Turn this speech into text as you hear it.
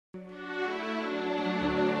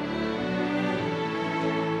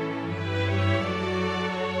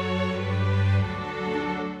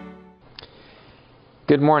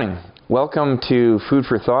Good morning. Welcome to Food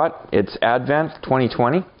for Thought. It's Advent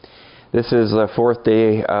 2020. This is the fourth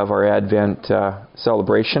day of our Advent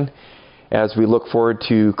celebration as we look forward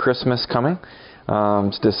to Christmas coming.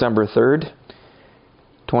 It's December 3rd,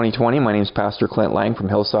 2020. My name is Pastor Clint Lange from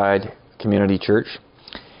Hillside Community Church.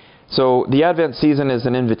 So the Advent season is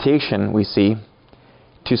an invitation, we see,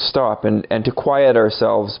 to stop and to quiet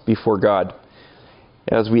ourselves before God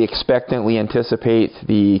as we expectantly anticipate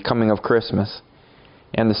the coming of Christmas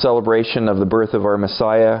and the celebration of the birth of our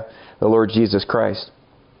Messiah, the Lord Jesus Christ.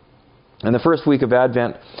 And the first week of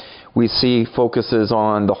Advent, we see focuses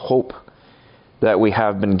on the hope that we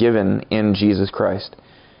have been given in Jesus Christ.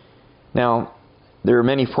 Now, there are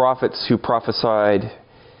many prophets who prophesied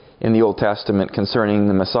in the Old Testament concerning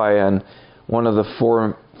the Messiah, and one of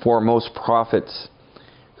the foremost prophets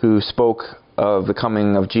who spoke of the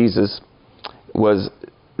coming of Jesus was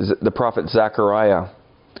the prophet Zechariah.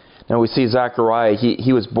 Now we see Zechariah,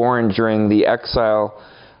 he was born during the exile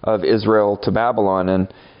of Israel to Babylon,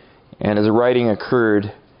 and his writing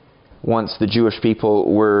occurred once the Jewish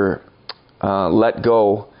people were let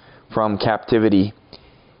go from captivity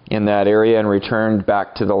in that area and returned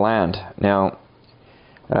back to the land. Now,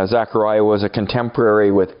 Zechariah was a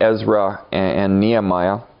contemporary with Ezra and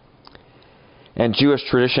Nehemiah. And Jewish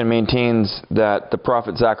tradition maintains that the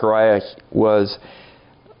prophet Zechariah was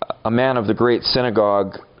a man of the great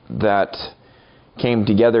synagogue that came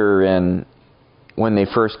together when they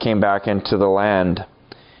first came back into the land.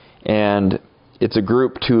 And it's a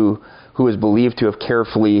group who is believed to have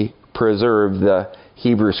carefully preserved the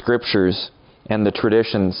Hebrew scriptures and the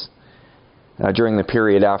traditions during the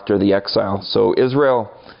period after the exile. So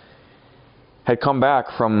Israel had come back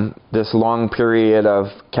from this long period of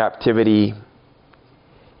captivity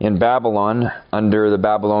in Babylon under the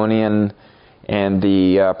Babylonian and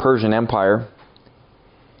the Persian Empire.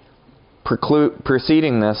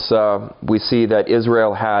 Preceding this, we see that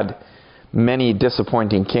Israel had many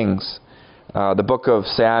disappointing kings. The book of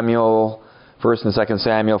Samuel, 1st and 2nd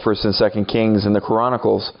Samuel, 1st and 2nd Kings, and the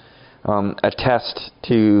Chronicles attest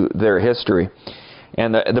to their history.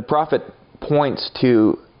 And the prophet points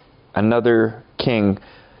to another king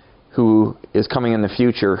who is coming in the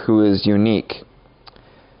future, who is unique.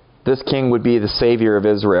 This king would be the Savior of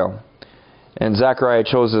Israel. And Zechariah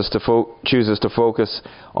chooses to focus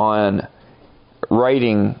on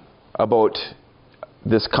writing about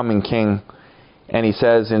this coming king. And he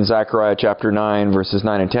says in Zechariah chapter 9, verses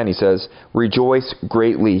 9 and 10, he says, "Rejoice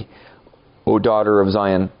greatly, O daughter of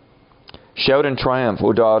Zion. Shout in triumph,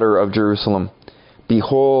 O daughter of Jerusalem.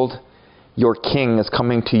 Behold, your king is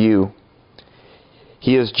coming to you.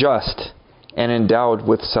 He is just and endowed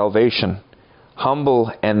with salvation,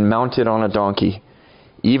 humble and mounted on a donkey,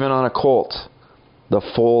 even on a colt, the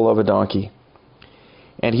foal of a donkey.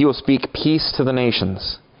 And he will speak peace to the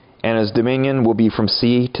nations, and his dominion will be from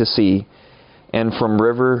sea to sea, and from the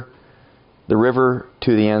river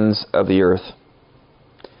to the ends of the earth."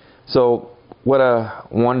 So, what a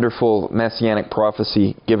wonderful messianic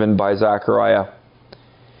prophecy given by Zechariah.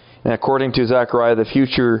 And according to Zechariah, the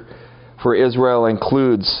future for Israel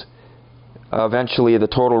includes eventually the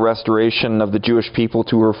total restoration of the Jewish people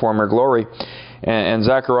to her former glory. And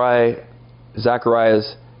Zechariah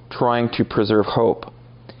is trying to preserve hope.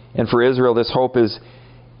 And for Israel, this hope is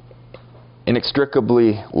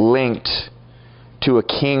inextricably linked to a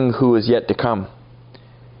king who is yet to come.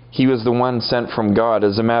 He was the one sent from God.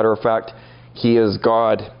 As a matter of fact, he is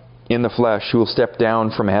God in the flesh who will step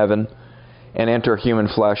down from heaven and enter human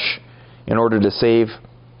flesh in order to save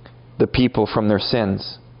the people from their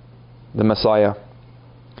sins, the Messiah.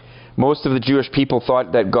 Most of the Jewish people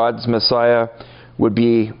thought that God's Messiah would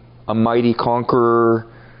be a mighty conqueror,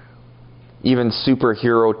 even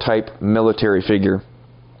superhero type military figure.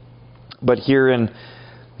 But here in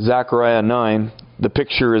Zechariah 9, the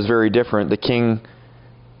picture is very different. The king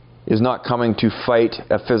is not coming to fight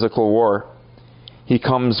a physical war. He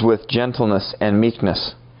comes with gentleness and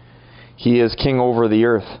meekness. He is king over the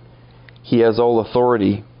earth. He has all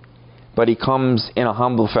authority, but he comes in a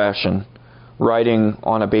humble fashion, riding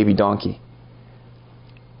on a baby donkey.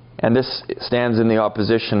 And this stands in the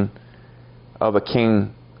opposition of a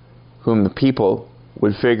king whom the people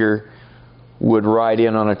would figure would ride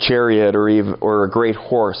in on a chariot or a great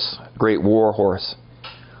horse, great war horse.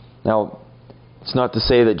 Now, it's not to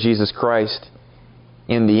say that Jesus Christ,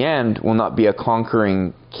 in the end, will not be a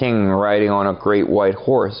conquering king riding on a great white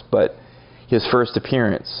horse, but his first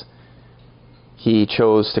appearance, he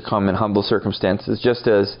chose to come in humble circumstances, just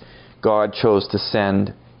as God chose to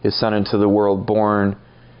send his Son into the world, born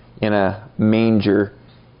in a manger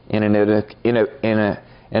in an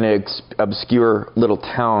obscure little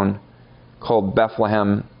town called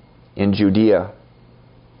Bethlehem in Judea.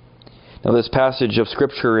 Now this passage of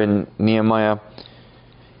Scripture in Nehemiah,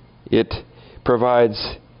 it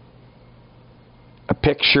provides a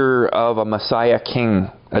picture of a Messiah king,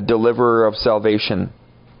 a deliverer of salvation,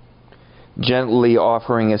 gently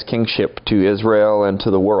offering his kingship to Israel and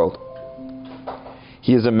to the world.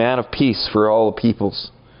 He is a man of peace for all the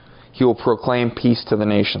peoples. He will proclaim peace to the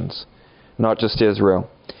nations, not just Israel.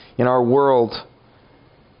 In our world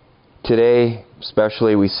today,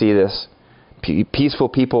 especially, we see this. Peaceful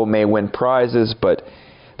people may win prizes, but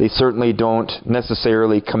they certainly don't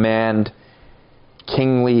necessarily command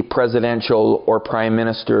kingly, presidential, or prime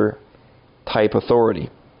minister type authority.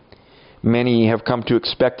 Many have come to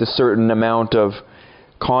expect a certain amount of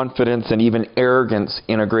confidence and even arrogance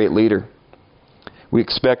in a great leader. We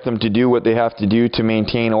expect them to do what they have to do to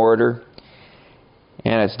maintain order.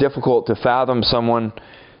 And it's difficult to fathom someone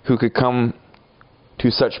who could come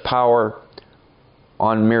to such power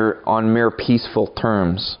on mere peaceful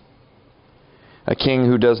terms. A king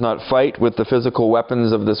who does not fight with the physical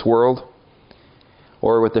weapons of this world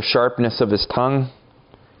or with the sharpness of his tongue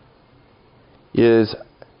is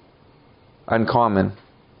uncommon.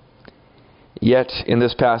 Yet in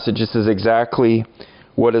this passage, this is exactly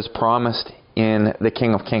what is promised in the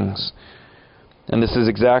King of Kings. And this is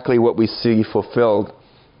exactly what we see fulfilled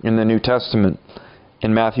in the New Testament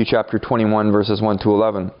in Matthew chapter 21 verses 1 to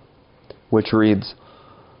 11, which reads,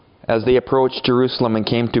 "As they approached Jerusalem and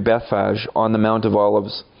came to Bethphage on the Mount of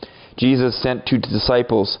Olives, Jesus sent 2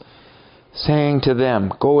 disciples, saying to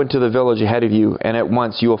them, 'Go into the village ahead of you, and at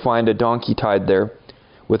once you will find a donkey tied there,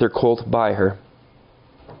 with her colt by her.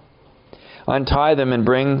 Untie them and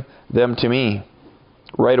bring them to me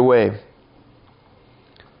right away.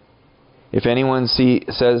 If anyone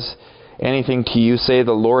says anything to you, say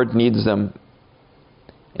the Lord needs them,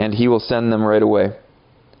 and he will send them right away.'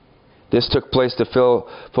 This took place to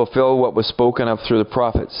fulfill what was spoken of through the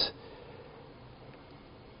prophets.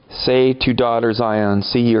 'Say to daughter Zion,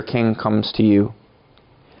 see your king comes to you,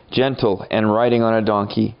 gentle and riding on a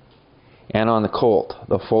donkey, and on the colt,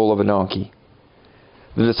 the foal of a donkey.'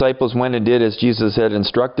 The disciples went and did as Jesus had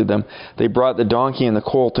instructed them. They brought the donkey and the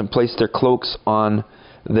colt and placed their cloaks on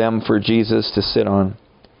them for Jesus to sit on.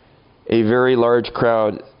 A very large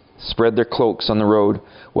crowd spread their cloaks on the road,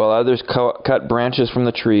 while others cut branches from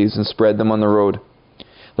the trees and spread them on the road.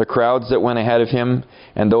 The crowds that went ahead of him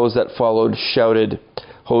and those that followed shouted,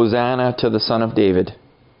 'Hosanna to the Son of David.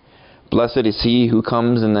 Blessed is he who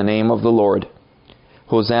comes in the name of the Lord.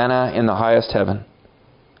 Hosanna in the highest heaven.'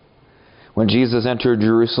 When Jesus entered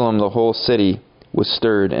Jerusalem, the whole city was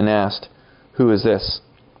stirred and asked, 'Who is this?'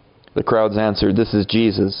 The crowds answered, 'This is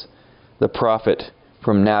Jesus, the prophet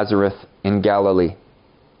from Nazareth in Galilee.'"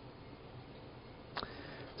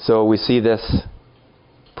 So we see this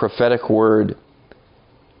prophetic word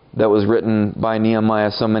that was written by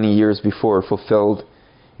Nehemiah so many years before fulfilled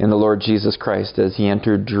in the Lord Jesus Christ as he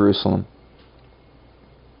entered Jerusalem.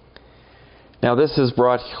 Now this has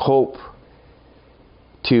brought hope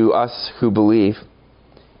to us who believe,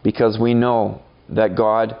 because we know that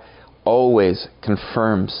God always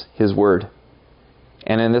confirms his word.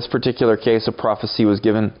 And in this particular case, a prophecy was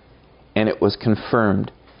given, and it was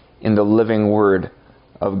confirmed in the living word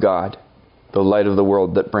of God, the light of the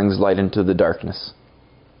world that brings light into the darkness.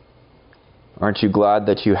 Aren't you glad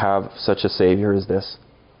that you have such a Savior as this?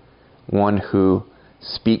 One who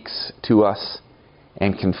speaks to us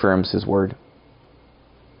and confirms his word.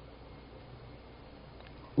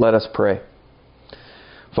 Let us pray.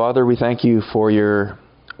 Father, we thank you for your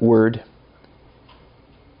word,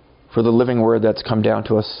 for the living word that's come down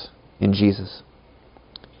to us in Jesus.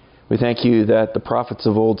 We thank you that the prophets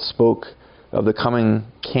of old spoke of the coming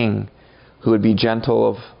King who would be gentle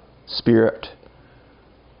of spirit,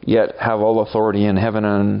 yet have all authority in heaven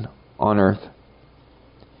and on earth.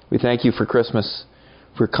 We thank you for Christmas,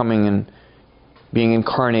 for coming and being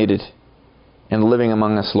incarnated and living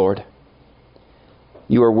among us, Lord.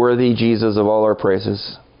 You are worthy, Jesus, of all our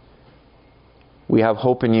praises. We have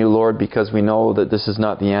hope in you, Lord, because we know that this is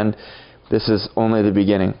not the end. This is only the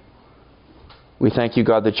beginning. We thank you,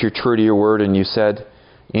 God, that you're true to your word, and you said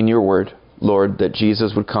in your word, Lord, that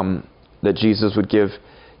Jesus would come, that Jesus would give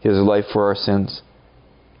his life for our sins,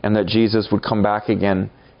 and that Jesus would come back again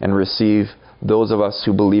and receive those of us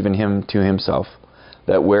who believe in him to himself,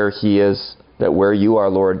 that where he is, that where you are,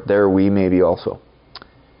 Lord, there we may be also.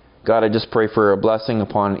 God, I just pray for a blessing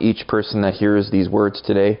upon each person that hears these words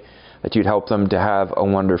today, that you'd help them to have a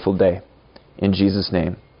wonderful day. In Jesus'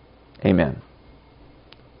 name, amen.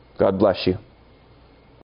 God bless you.